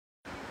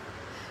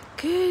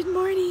Good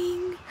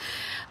morning.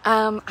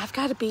 I've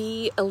got to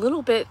be a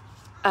little bit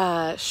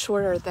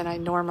shorter than I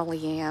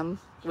normally am,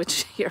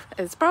 which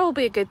is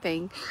probably a good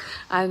thing.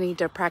 I need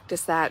to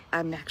practice that.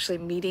 I'm actually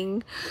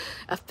meeting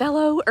a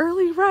fellow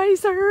early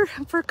riser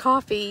for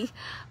coffee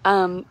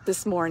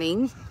this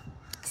morning,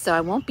 so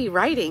I won't be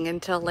writing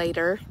until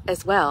later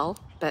as well.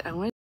 But I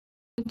wanted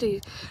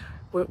to.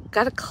 We've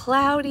got a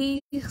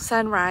cloudy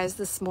sunrise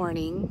this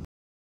morning.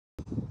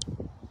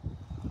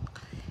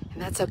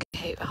 And that's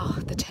okay. Oh,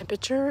 the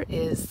temperature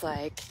is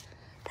like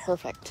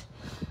perfect.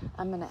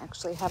 I'm going to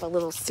actually have a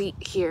little seat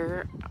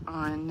here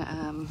on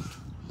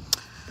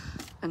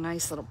a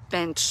nice little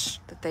bench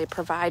that they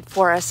provide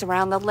for us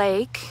around the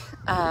lake,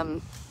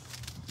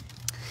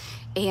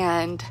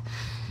 and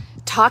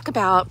talk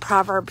about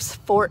Proverbs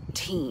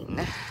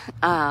 14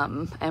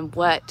 and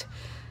what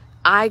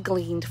I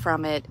gleaned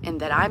from it, and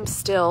that I'm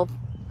still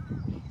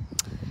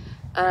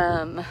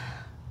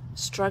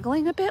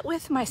struggling a bit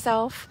with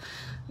myself.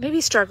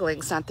 Maybe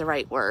struggling's not the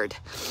right word.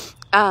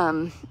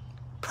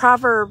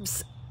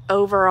 Proverbs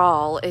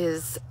overall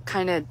is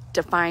kind of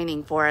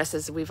defining for us,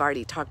 as we've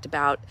already talked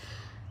about,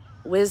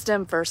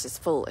 wisdom versus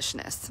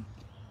foolishness.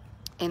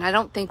 And I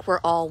don't think we're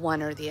all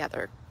one or the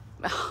other.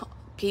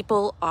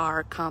 People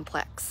are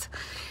complex,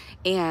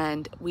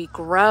 and we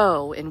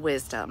grow in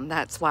wisdom.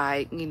 That's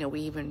why, we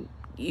even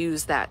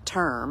use that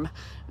term,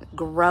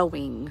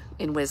 growing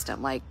in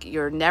wisdom. Like,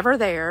 you're never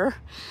there.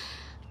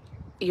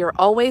 You're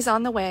always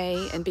on the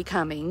way and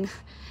becoming,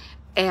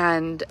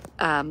 and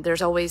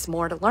there's always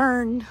more to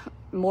learn,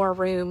 more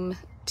room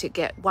to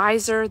get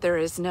wiser. There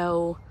is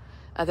no,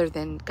 other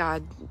than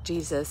God,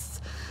 Jesus,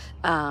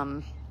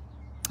 there's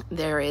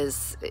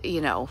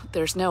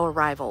no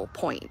arrival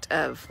point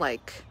of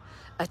like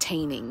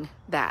attaining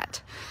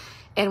that.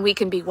 And we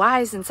can be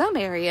wise in some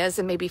areas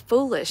and maybe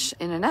foolish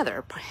in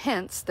another,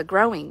 hence the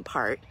growing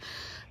part.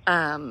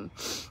 And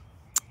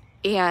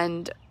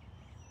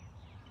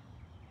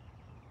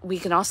we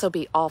can also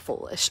be all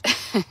foolish.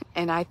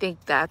 And I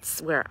think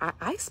that's where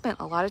I spent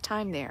a lot of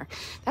time there.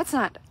 That's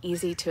not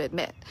easy to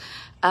admit.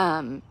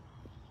 And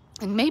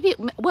maybe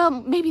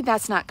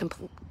that's not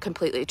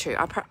completely true.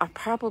 I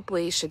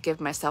probably should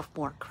give myself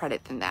more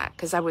credit than that,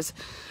 because I was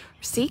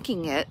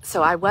seeking it.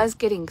 So I was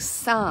getting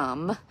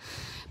some,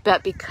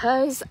 but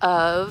because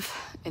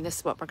of, and this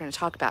is what we're going to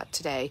talk about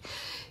today,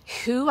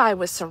 who I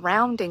was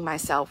surrounding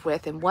myself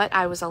with and what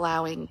I was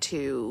allowing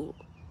to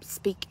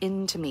speak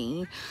into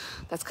me.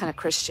 That's kind of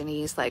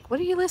Christianese. Like,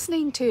 what are you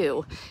listening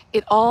to?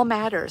 It all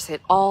matters.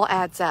 It all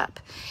adds up.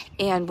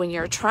 And when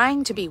you're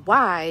trying to be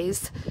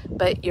wise,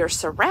 but you're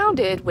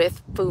surrounded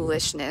with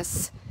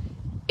foolishness,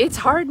 it's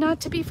hard not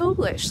to be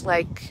foolish.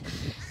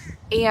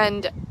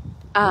 And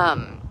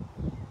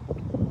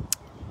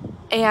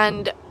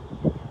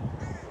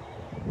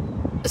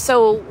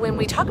so when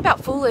we talk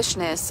about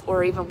foolishness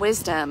or even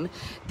wisdom,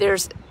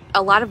 there's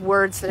a lot of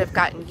words that have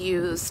gotten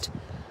used,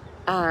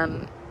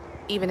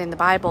 even in the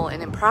Bible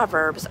and in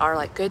Proverbs, are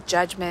like good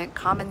judgment,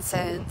 common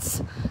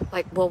sense.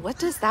 Like, well, what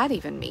does that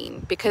even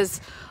mean?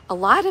 Because a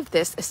lot of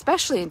this,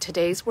 especially in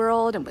today's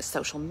world and with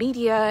social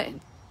media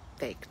and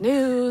fake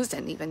news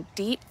and even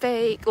deep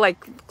fake,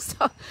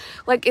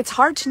 it's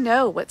hard to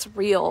know what's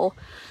real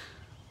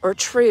or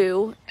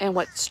true and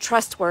what's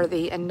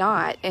trustworthy and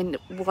not. And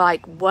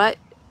like, what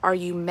are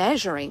you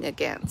measuring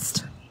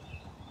against?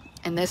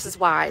 And this is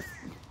why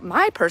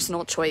my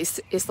personal choice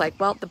is like,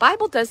 well, the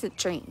Bible doesn't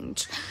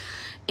change.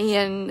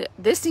 And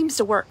this seems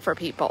to work for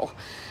people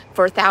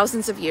for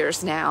thousands of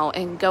years now,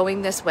 and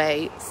going this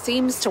way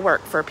seems to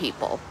work for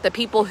people. The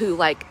people who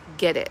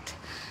get it,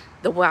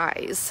 the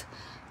wise.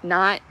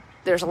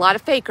 There's a lot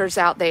of fakers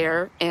out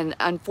there, and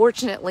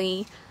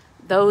unfortunately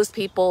those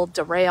people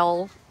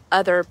derail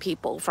other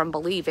people from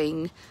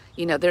believing.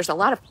 There's a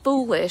lot of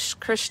foolish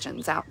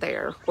Christians out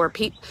there, or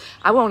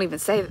I won't even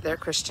say that they're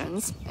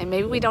Christians, and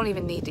maybe we don't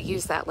even need to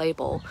use that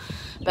label,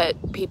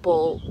 but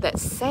people that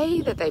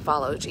say that they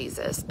follow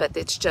Jesus, but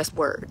it's just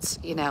words.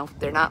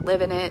 They're not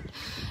living it.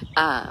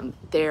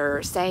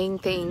 They're saying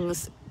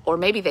things, or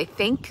maybe they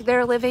think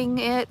they're living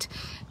it,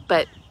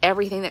 but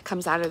everything that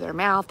comes out of their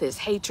mouth is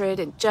hatred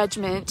and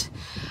judgment.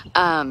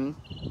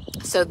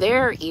 So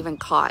they're even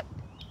caught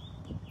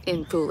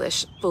in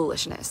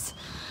foolishness.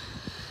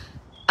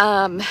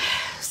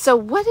 So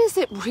what does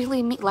it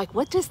really mean? Like,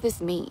 what does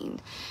this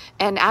mean?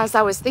 And as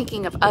I was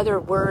thinking of other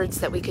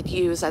words that we could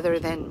use other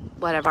than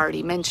what I've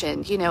already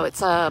mentioned,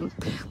 it's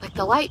like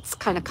the light's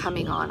kind of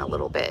coming on a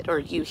little bit, or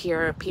you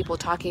hear people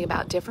talking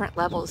about different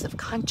levels of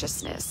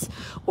consciousness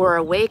or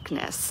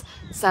awakeness.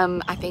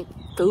 Some, I think,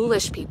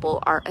 foolish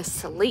people are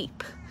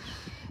asleep.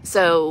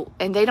 So,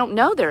 and they don't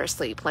know they're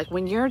asleep. Like,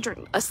 when you're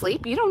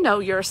asleep, you don't know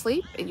you're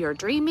asleep. You're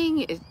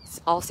dreaming. It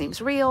all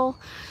seems real.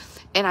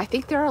 And I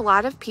think there are a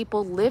lot of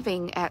people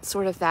living at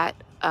sort of that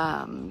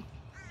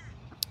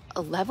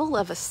a level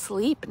of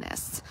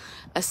asleepness,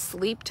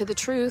 asleep to the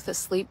truth,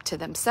 asleep to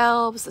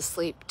themselves,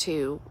 asleep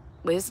to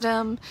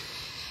wisdom.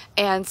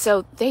 And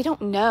so they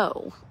don't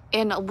know.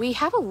 And we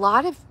have a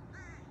lot of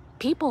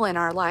people in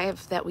our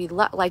life that we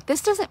love. Like,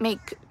 this doesn't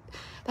make,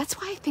 that's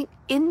why I think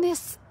in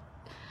this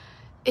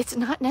it's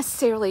not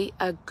necessarily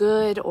a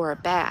good or a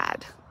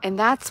bad. And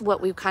that's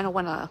what we kind of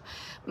want to,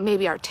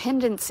 maybe our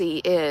tendency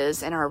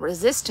is, and our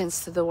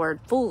resistance to the word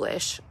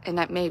foolish, and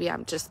that maybe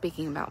I'm just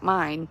speaking about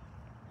mine,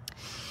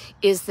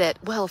 is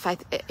that, well, if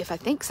I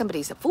think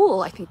somebody's a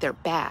fool, I think they're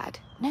bad.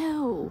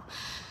 No,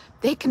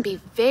 they can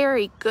be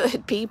very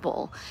good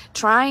people,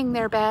 trying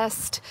their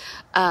best,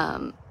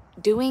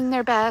 doing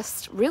their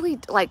best, really,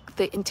 like,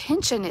 the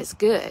intention is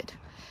good.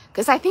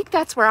 Because I think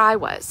that's where I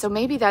was. So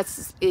maybe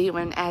that's,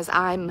 even as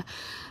I'm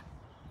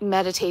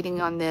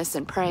meditating on this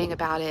and praying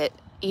about it,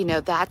 you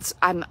know, that's,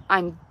 I'm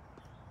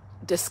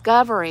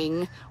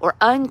discovering or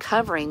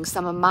uncovering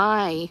some of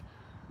my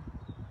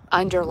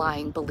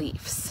underlying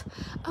beliefs.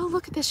 Oh,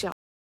 look at this, y'all.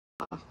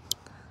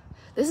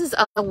 This is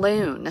a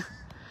loon.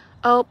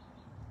 Oh,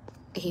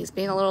 he's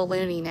being a little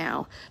loony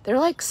now. They're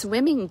like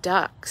swimming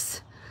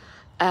ducks.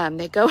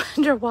 They go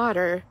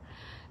underwater.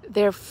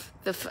 They're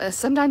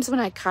sometimes when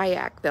I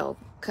kayak, they'll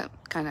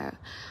kind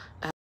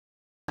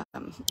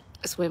of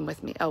swim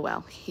with me. Oh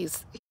well,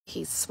 he's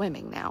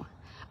swimming now.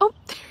 Oh,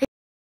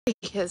 there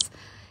he is.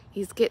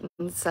 He's getting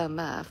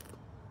some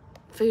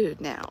food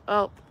now.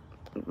 Oh,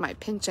 my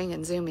pinching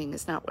and zooming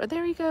is not.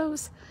 There he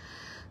goes.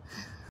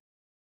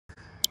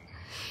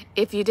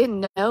 If you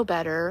didn't know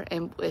better,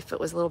 and if it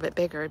was a little bit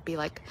bigger, it'd be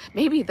like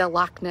maybe the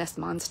Loch Ness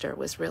monster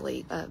was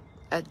really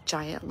a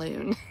giant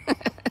loon.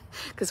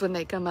 Because when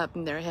they come up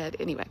in their head,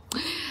 anyway,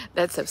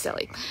 that's so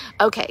silly.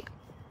 Okay,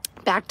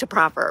 back to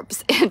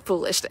Proverbs and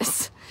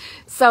foolishness.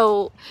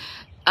 So,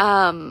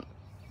 and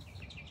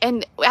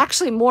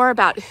actually more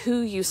about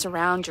who you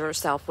surround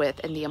yourself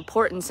with and the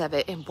importance of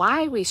it and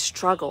why we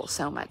struggle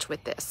so much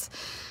with this,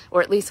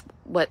 or at least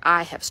what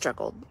I have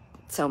struggled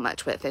so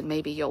much with, and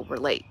maybe you'll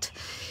relate,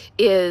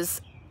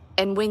 is,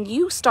 and when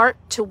you start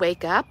to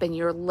wake up and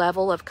your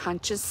level of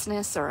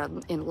consciousness or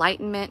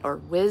enlightenment or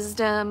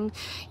wisdom,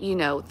 you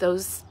know,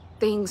 those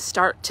things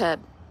start to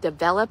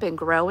develop and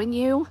grow in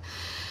you,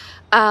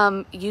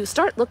 you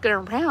start looking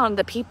around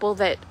the people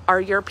that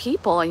are your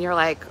people and you're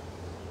like,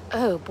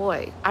 oh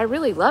boy, I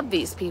really love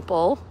these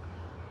people,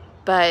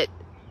 but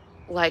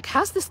like,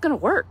 how's this gonna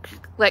work?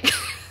 Like,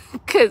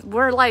 because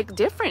we're like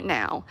different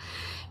now.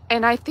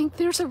 And I think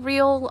there's a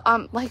real,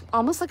 like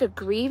almost like a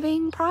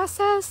grieving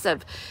process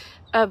of,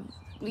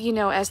 you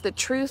know, as the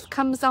truth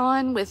comes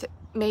on with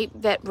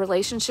that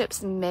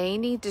relationships may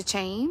need to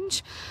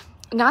change.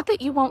 Not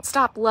that you won't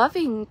stop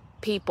loving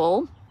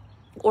people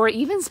or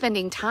even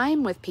spending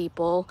time with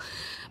people,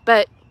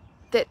 but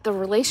that the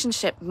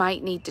relationship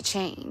might need to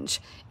change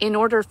in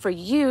order for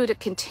you to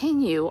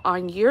continue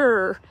on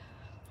your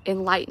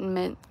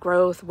enlightenment,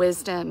 growth,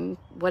 wisdom,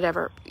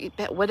 whatever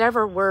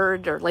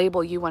word or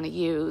label you want to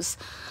use.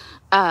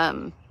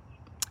 And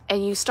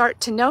you start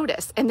to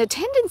notice. And the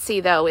tendency,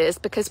 though, is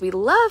because we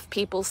love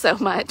people so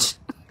much,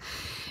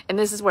 and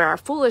this is where our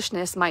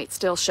foolishness might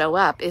still show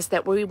up, is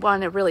that we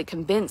want to really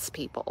convince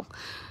people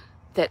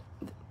that,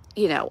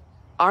 you know,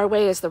 our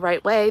way is the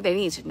right way. They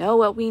need to know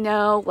what we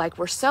know. Like,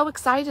 we're so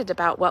excited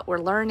about what we're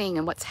learning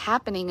and what's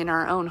happening in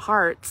our own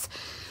hearts.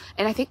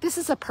 And I think this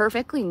is a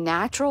perfectly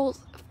natural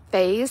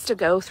phase to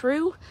go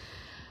through.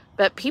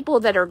 But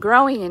people that are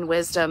growing in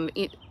wisdom,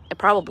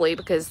 probably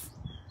because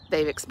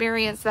they've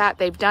experienced that,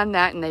 they've done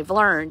that, and they've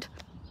learned,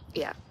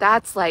 yeah,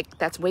 that's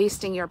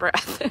wasting your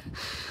breath.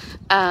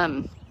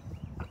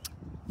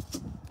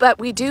 But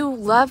we do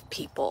love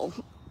people,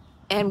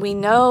 and we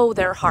know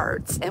their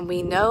hearts, and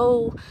we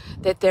know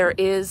that there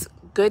is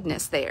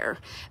goodness there.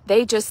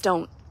 They just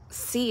don't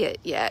see it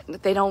yet.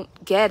 They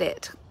don't get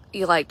it.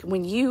 Like,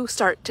 when you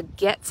start to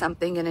get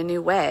something in a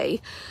new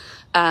way,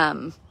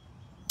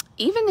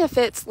 even if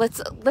it's,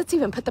 let's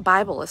even put the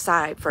Bible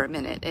aside for a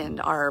minute and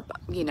our,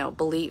 you know,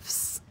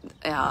 beliefs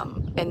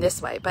in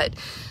this way. But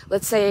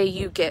let's say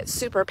you get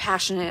super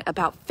passionate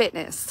about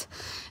fitness,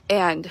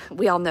 and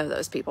we all know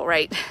those people,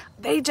 right?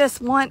 They just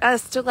want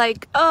us to,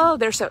 like, oh,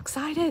 they're so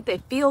excited. They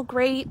feel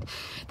great.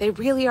 They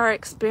really are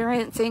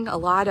experiencing a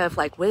lot of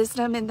like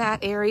wisdom in that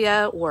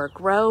area, or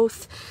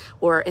growth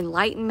or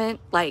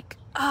enlightenment. Like,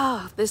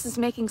 oh, this is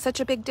making such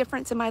a big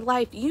difference in my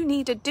life. You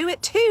need to do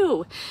it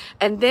too.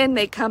 And then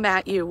they come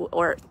at you,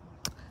 or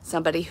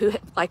somebody who,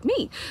 like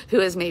me, who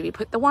has maybe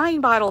put the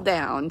wine bottle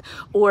down,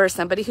 or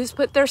somebody who's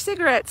put their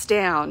cigarettes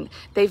down.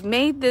 They've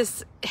made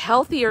this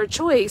healthier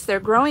choice.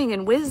 They're growing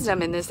in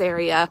wisdom in this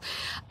area.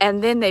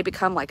 And then they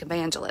become like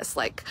evangelists,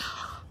 like,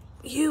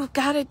 you've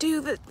got to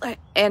do the,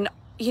 and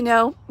you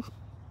know,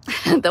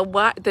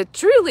 the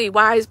truly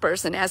wise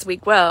person, as we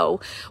grow,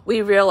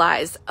 we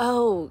realize,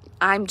 oh,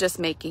 I'm just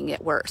making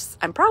it worse.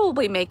 I'm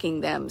probably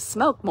making them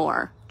smoke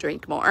more,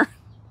 drink more,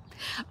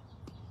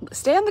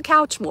 stay on the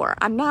couch more.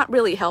 I'm not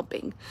really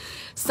helping.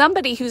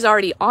 Somebody who's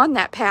already on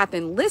that path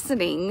and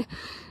listening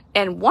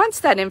and wants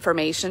that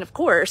information, of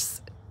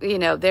course, you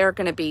know, they're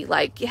going to be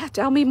like, yeah,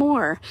 tell me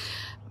more.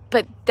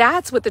 But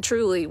that's what the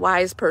truly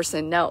wise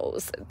person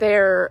knows.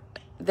 They're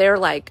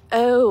like,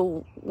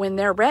 oh, when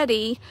they're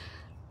ready,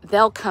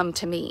 they'll come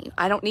to me.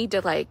 I don't need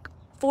to like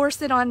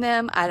force it on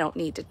them. I don't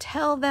need to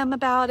tell them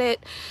about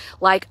it.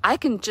 Like, I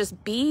can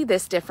just be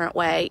this different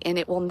way and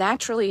it will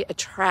naturally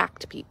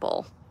attract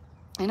people.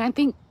 And I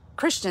think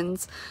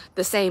Christians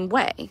the same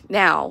way.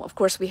 Now, of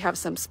course, we have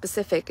some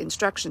specific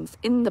instructions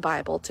in the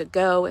Bible to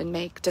go and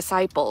make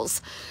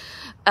disciples.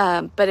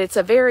 But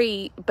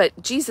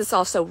Jesus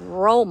also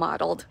role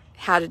modeled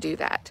how to do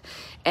that.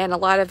 And a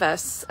lot of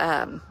us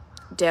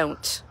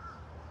don't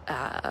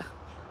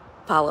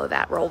follow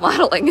that role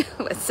modeling.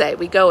 Let's say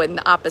we go in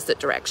the opposite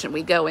direction.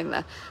 We go in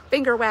the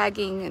finger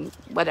wagging and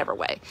whatever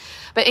way.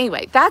 But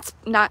anyway, that's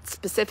not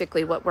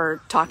specifically what we're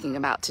talking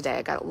about today.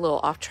 I got a little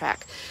off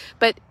track.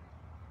 But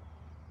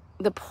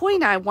the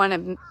point I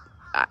want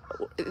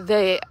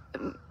to,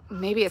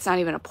 maybe it's not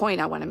even a point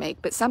I want to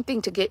make, but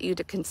something to get you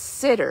to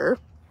consider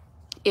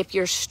if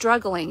you're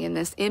struggling in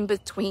this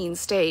in-between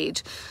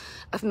stage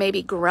of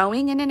maybe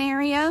growing in an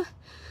area,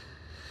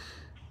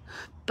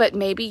 but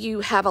maybe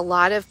you have a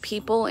lot of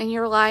people in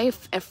your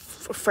life,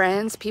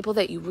 friends, people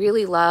that you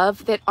really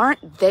love that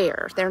aren't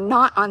there. They're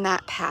not on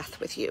that path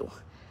with you.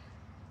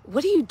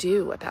 What do you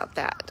do about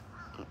that?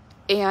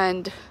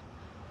 And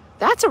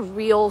that's a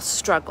real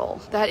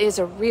struggle. That is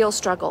a real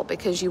struggle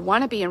because you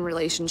want to be in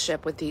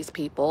relationship with these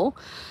people.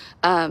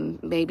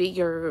 Maybe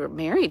you're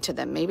married to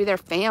them. Maybe they're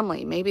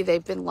family. Maybe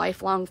they've been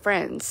lifelong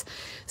friends.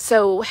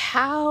 So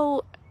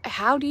how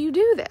do you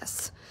do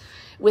this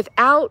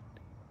without,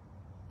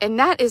 and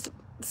that is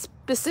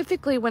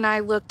specifically when I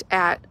looked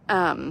at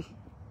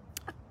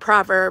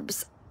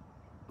Proverbs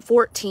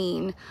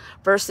 14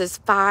 verses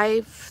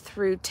 5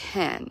 through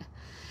 10.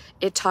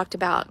 It talked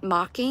about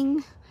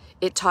mocking.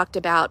 It talked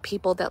about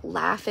people that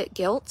laugh at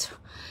guilt,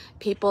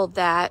 people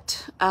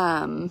that,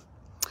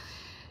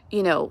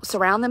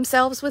 surround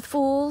themselves with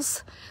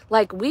fools.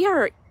 Like we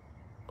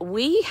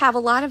have a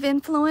lot of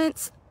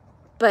influence,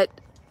 but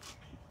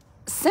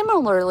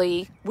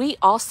similarly, we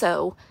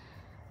also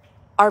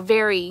are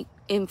very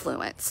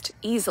influenced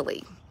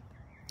easily.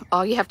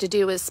 All you have to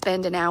do is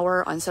spend an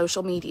hour on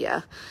social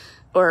media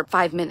or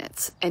 5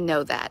 minutes and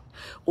know that.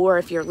 Or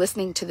if you're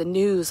listening to the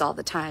news all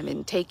the time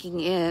and taking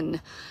in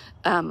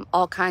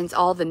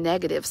all the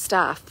negative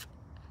stuff,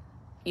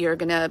 you're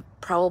going to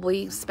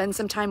probably spend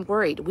some time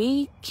worried.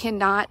 We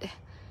cannot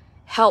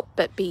help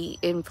but be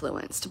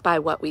influenced by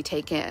what we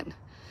take in.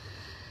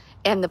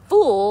 And the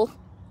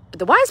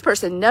wise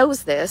person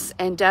knows this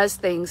and does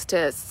things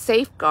to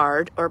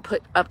safeguard or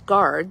put up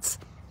guards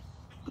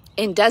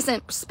and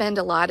doesn't spend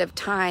a lot of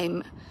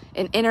time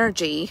and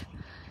energy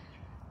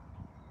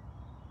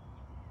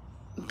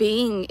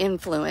being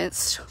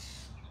influenced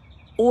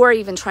or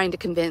even trying to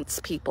convince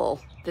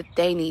people that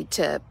they need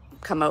to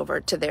come over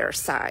to their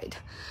side.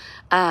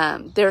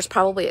 There's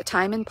probably a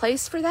time and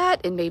place for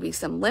that and maybe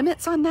some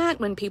limits on that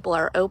when people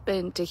are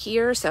open to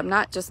hear. So I'm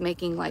not just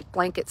making like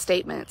blanket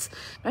statements.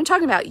 I'm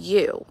talking about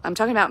you. I'm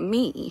talking about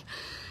me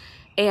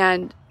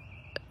and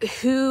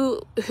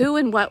who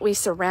and what we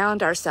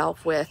surround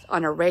ourselves with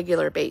on a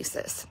regular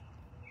basis.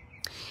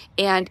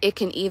 And it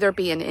can either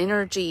be an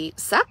energy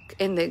suck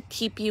and to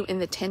keep you in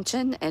the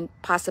tension and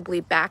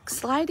possibly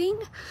backsliding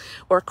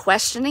or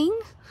questioning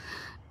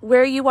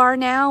where you are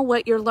now,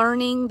 what you're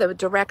learning, the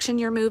direction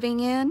you're moving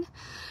in.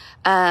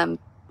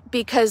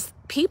 Because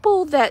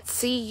people that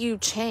see you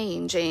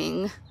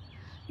changing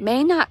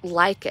may not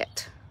like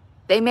it.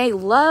 They may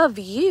love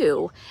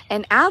you,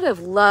 and out of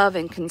love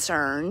and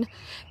concern,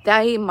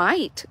 they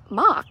might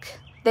mock.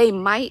 They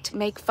might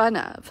make fun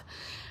of.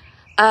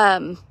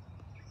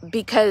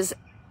 Because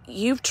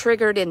you've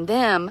triggered in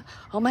them,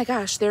 oh my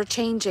gosh, they're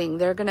changing.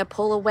 They're going to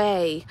pull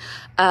away.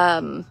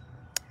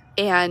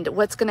 And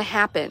what's going to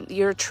happen?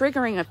 You're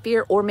triggering a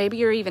fear, or maybe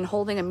you're even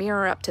holding a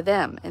mirror up to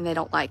them and they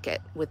don't like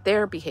it with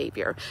their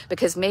behavior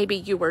because maybe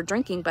you were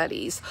drinking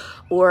buddies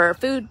or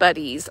food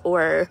buddies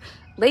or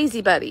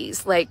lazy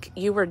buddies. Like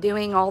you were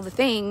doing all the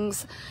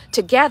things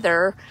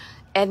together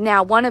and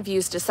now one of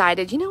you's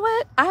decided, you know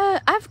what?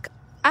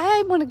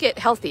 I want to get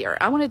healthier.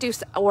 I want to do,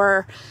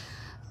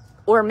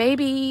 or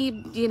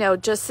maybe,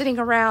 just sitting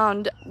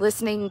around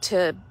listening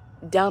to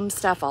dumb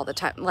stuff all the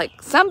time.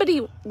 Like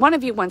one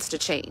of you wants to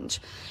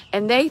change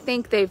and they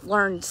think they've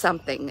learned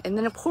something. And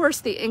then of course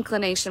the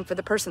inclination for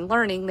the person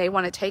learning, they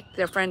want to take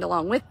their friend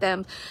along with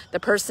them. The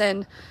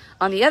person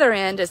on the other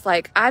end is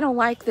like, I don't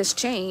like this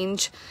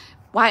change.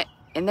 Why?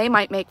 And they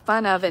might make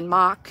fun of and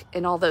mock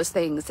and all those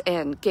things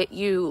and get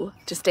you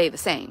to stay the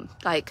same.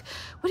 Like,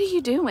 what are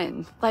you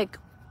doing? Like,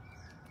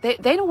 they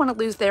don't want to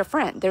lose their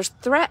friend. There's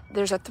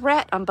a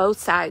threat on both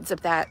sides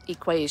of that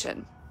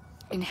equation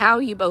and how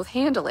you both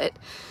handle it.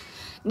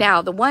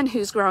 Now, the one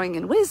who's growing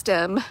in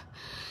wisdom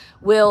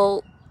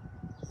will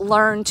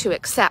learn to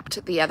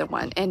accept the other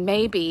one and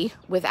maybe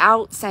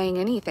without saying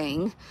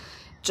anything,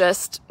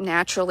 just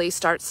naturally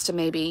starts to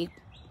maybe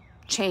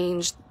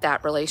change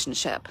that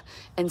relationship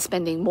and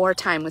spending more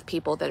time with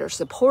people that are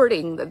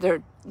supporting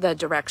the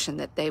direction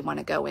that they want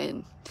to go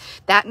in.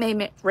 That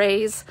may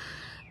raise,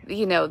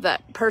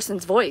 that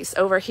person's voice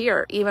over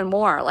here even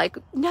more. Like,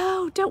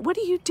 no, what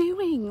are you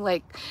doing?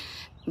 Like,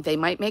 they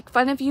might make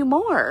fun of you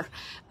more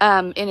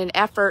in an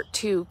effort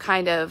to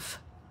kind of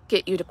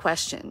get you to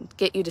question,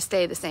 get you to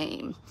stay the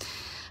same.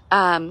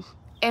 And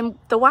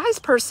the wise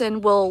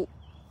person will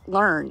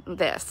learn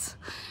this,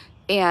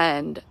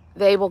 and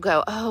they will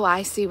go, oh,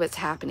 I see what's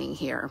happening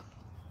here.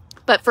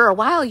 But for a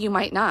while, you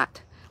might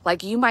not.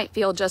 Like, you might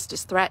feel just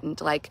as threatened.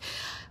 Like,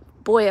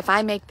 boy, if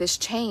I make this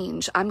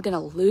change, I'm going to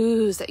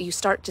lose. You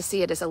start to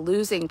see it as a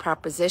losing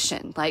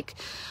proposition. Like,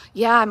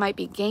 yeah, I might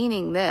be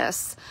gaining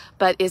this,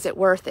 but is it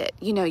worth it?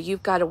 You know,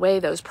 you've got to weigh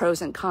those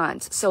pros and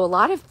cons. So a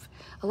lot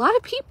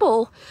of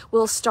people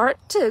will start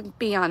to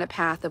be on a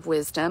path of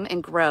wisdom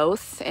and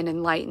growth and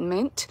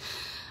enlightenment.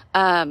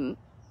 And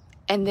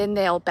then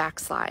they'll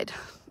backslide,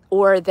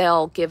 or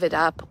they'll give it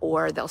up,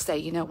 or they'll say,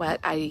 you know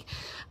what,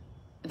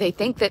 they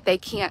think that they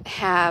can't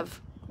have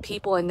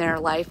people in their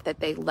life that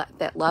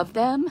that love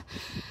them,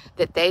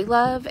 that they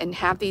love, and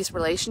have these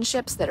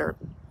relationships that are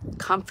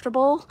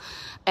comfortable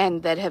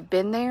and that have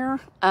been there,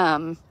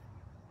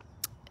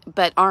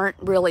 but aren't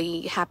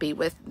really happy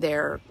with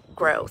their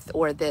growth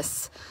or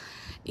this.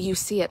 You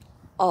see it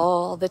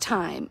all the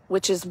time,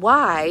 which is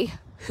why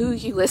who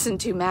you listen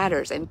to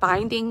matters, and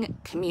finding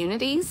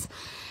communities.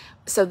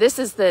 So this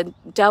is the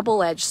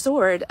double-edged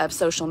sword of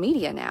social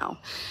media now.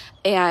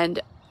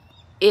 And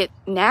it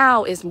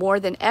now is more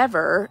than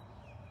ever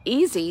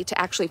easy to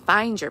actually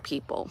find your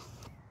people.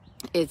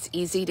 It's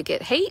easy to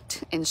get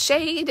hate and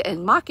shade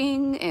and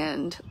mocking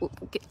and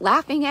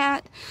laughing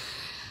at.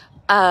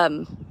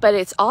 But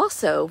it's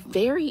also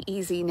very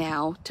easy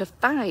now to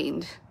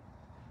find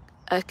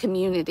a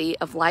community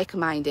of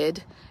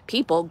like-minded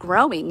people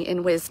growing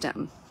in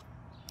wisdom.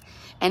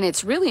 And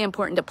it's really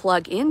important to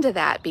plug into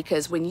that,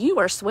 because when you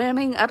are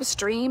swimming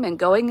upstream and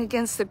going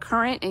against the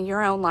current in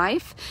your own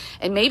life,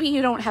 and maybe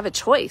you don't have a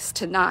choice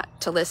to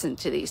not to listen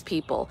to these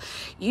people,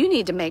 you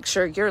need to make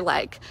sure you're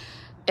like,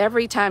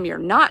 every time you're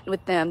not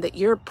with them, that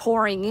you're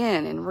pouring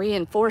in and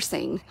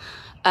reinforcing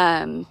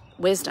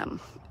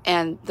wisdom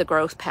and the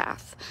growth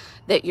path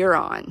that you're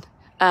on,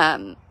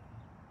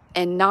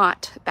 and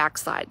not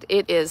backslide.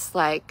 It is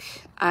like,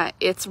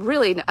 it's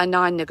really a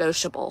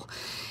non-negotiable.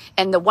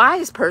 And the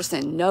wise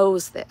person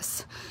knows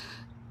this.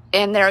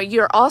 And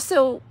you're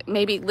also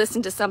maybe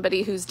listen to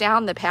somebody who's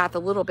down the path a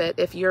little bit.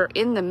 If you're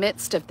in the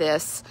midst of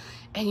this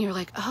and you're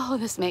like, oh,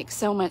 this makes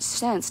so much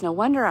sense. No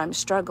wonder I'm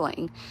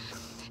struggling.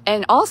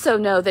 And also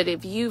know that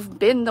if you've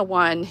been the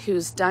one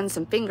who's done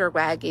some finger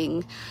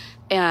wagging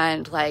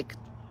and like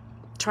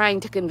trying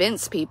to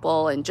convince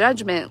people and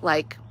judgment,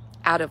 like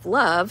out of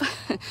love,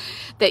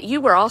 that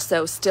you were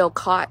also still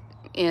caught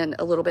in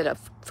a little bit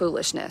of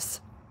foolishness.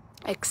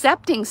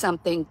 Accepting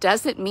something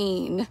doesn't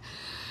mean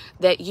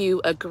that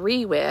you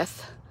agree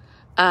with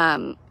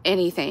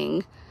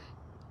anything.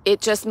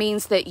 It just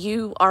means that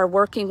you are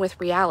working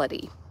with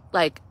reality.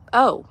 Like,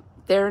 oh,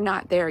 they're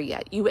not there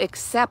yet. You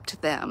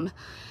accept them,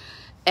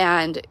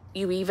 and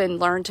you even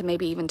learn to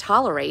maybe even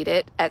tolerate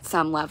it at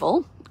some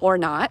level, or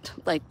not,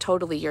 like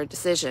totally your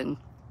decision.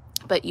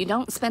 But you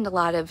don't spend a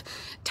lot of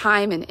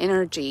time and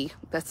energy.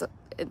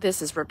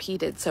 This is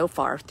repeated so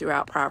far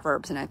throughout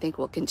Proverbs, and I think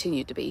will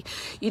continue to be.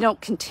 You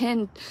don't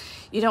continue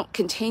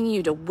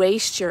to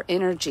waste your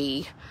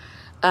energy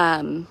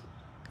kind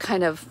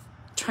of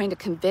trying to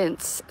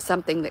convince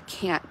something that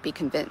can't be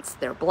convinced.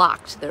 They're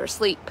blocked, they're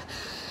asleep,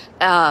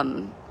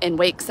 and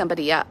wake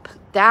somebody up.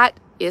 That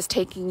is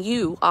taking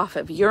you off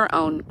of your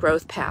own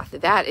growth path.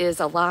 That is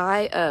a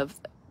lie of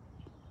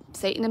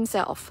Satan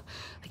himself.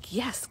 Like,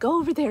 yes, go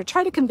over there,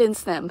 try to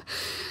convince them.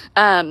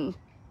 And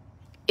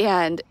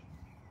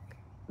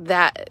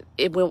that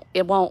it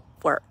won't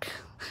work.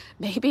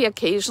 Maybe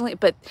occasionally,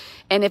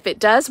 and if it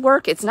does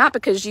work, it's not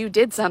because you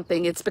did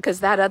something, it's because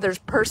that other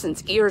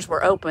person's ears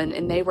were open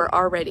and they were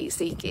already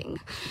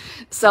seeking.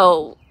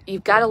 So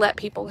you've got to let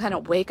people kind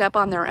of wake up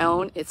on their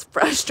own. It's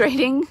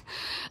frustrating.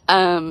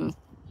 And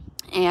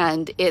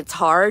it's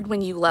hard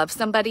when you love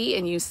somebody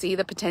and you see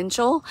the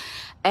potential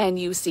and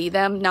you see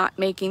them not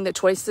making the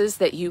choices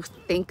that you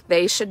think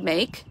they should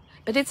make,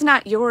 but it's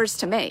not yours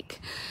to make.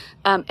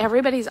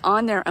 Everybody's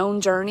on their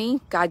own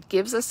journey. God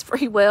gives us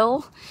free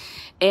will,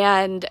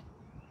 and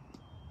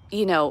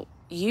you know,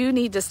 you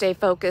need to stay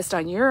focused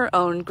on your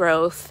own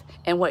growth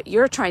and what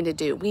you're trying to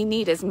do. We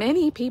need as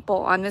many people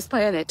on this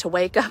planet to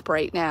wake up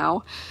right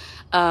now,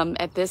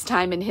 at this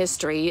time in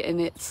history. And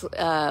it's,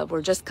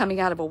 we're just coming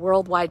out of a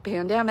worldwide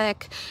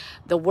pandemic.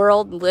 The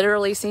world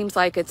literally seems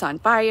like it's on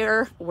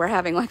fire. We're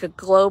having like a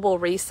global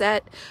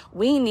reset.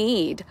 We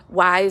need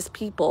wise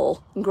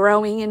people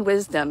growing in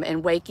wisdom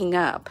and waking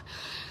up,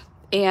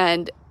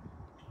 and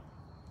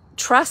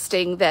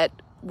trusting that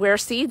where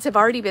seeds have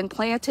already been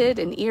planted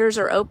and ears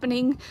are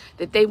opening,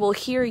 that they will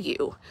hear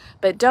you.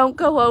 But don't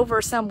go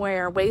over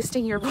somewhere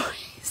wasting your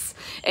voice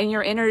and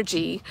your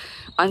energy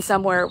on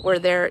somewhere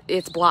where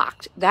it's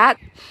blocked. That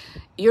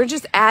you're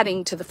just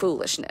adding to the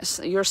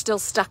foolishness. You're still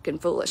stuck in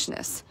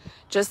foolishness.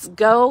 Just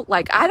go,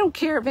 like, I don't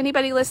care if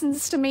anybody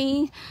listens to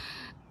me.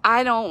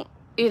 I don't,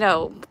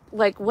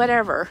 like,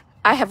 whatever.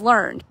 I have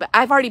learned, but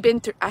I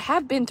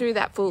have been through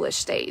that foolish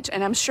stage,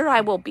 and I'm sure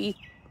I will be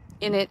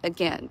in it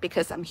again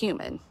because I'm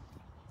human.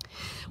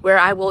 where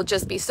I will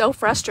just be so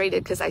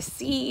frustrated because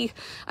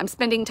I'm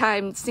spending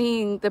time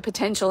seeing the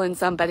potential in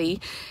somebody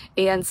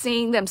and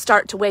seeing them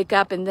start to wake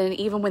up, and then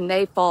even when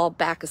they fall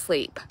back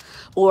asleep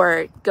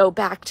or go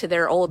back to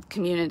their old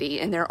community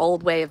and their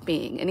old way of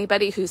being.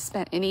 Anybody who's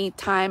spent any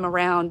time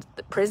around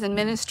the prison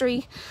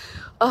ministry,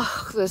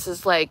 oh, this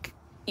is like,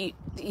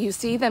 you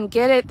see them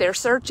get it, they're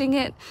searching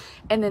it,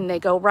 and then they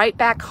go right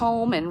back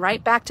home and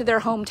right back to their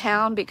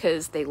hometown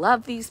because they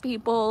love these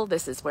people.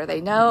 This is where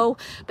they know,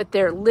 but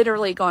they're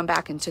literally going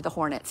back into the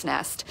hornet's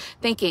nest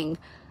thinking,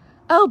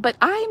 oh, but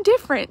I'm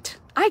different.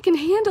 I can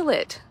handle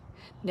it.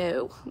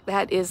 No,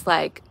 that is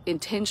like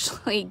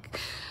intentionally.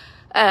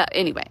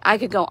 Anyway, I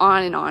could go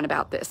on and on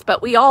about this,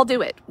 but we all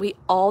do it. We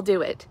all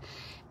do it.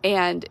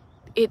 And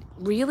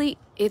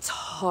it's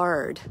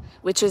hard,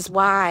 which is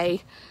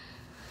why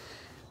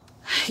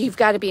you've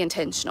got to be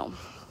intentional.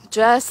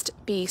 Just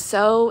be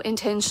so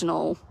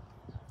intentional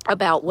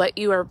about what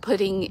you are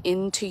putting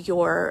into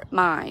your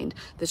mind.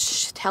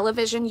 The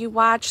television you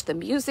watch, the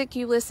music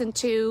you listen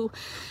to,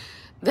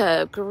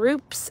 the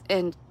groups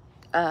and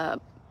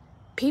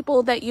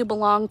people that you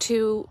belong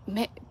to.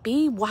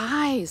 Be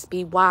wise,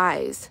 be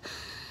wise.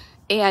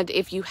 And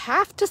if you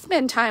have to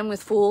spend time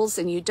with fools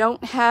and you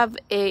don't have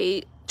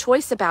a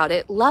choice about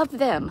it, love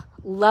them.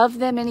 Love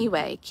them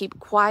anyway. Keep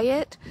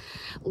quiet.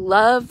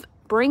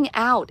 Bring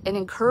out and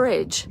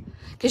encourage,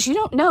 because you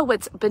don't know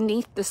what's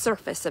beneath the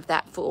surface of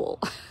that fool,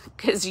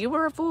 because you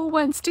were a fool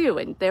once too,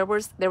 and there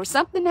was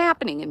something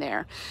happening in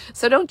there.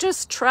 So don't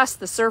just trust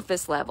the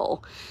surface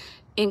level,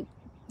 and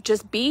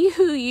just be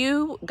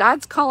who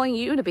God's calling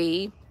you to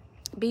be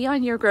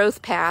on your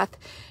growth path.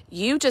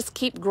 You just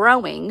keep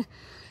growing.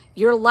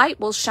 Your light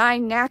will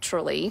shine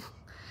naturally.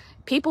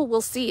 People will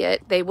see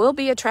it. They will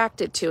be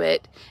attracted to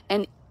it.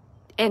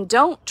 And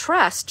don't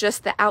trust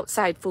just the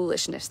outside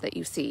foolishness that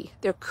you see.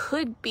 There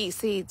could be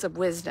seeds of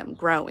wisdom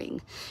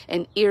growing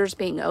and ears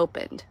being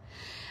opened.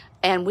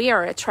 And we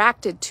are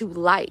attracted to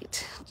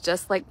light,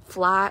 just like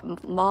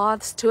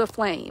moths to a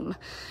flame.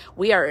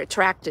 We are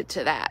attracted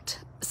to that.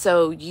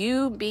 So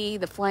you be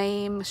the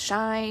flame,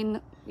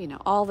 shine,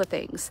 all the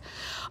things.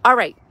 All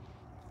right.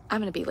 I'm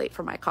going to be late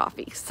for my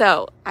coffee,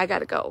 so I got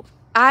to go.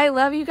 I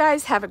love you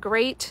guys. Have a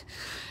great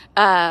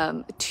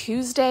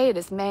Tuesday. It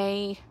is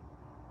May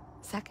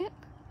 2nd?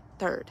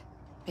 3rd.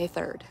 May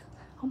 3rd.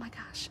 Oh my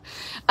gosh.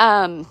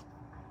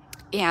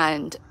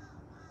 And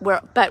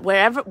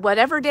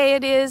whatever day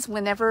it is,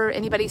 whenever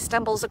anybody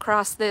stumbles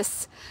across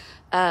this,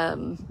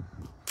 my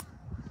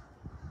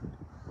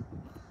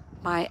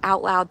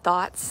out loud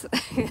thoughts,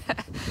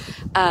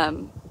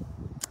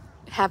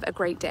 have a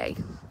great day.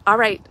 All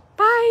right.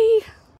 Bye.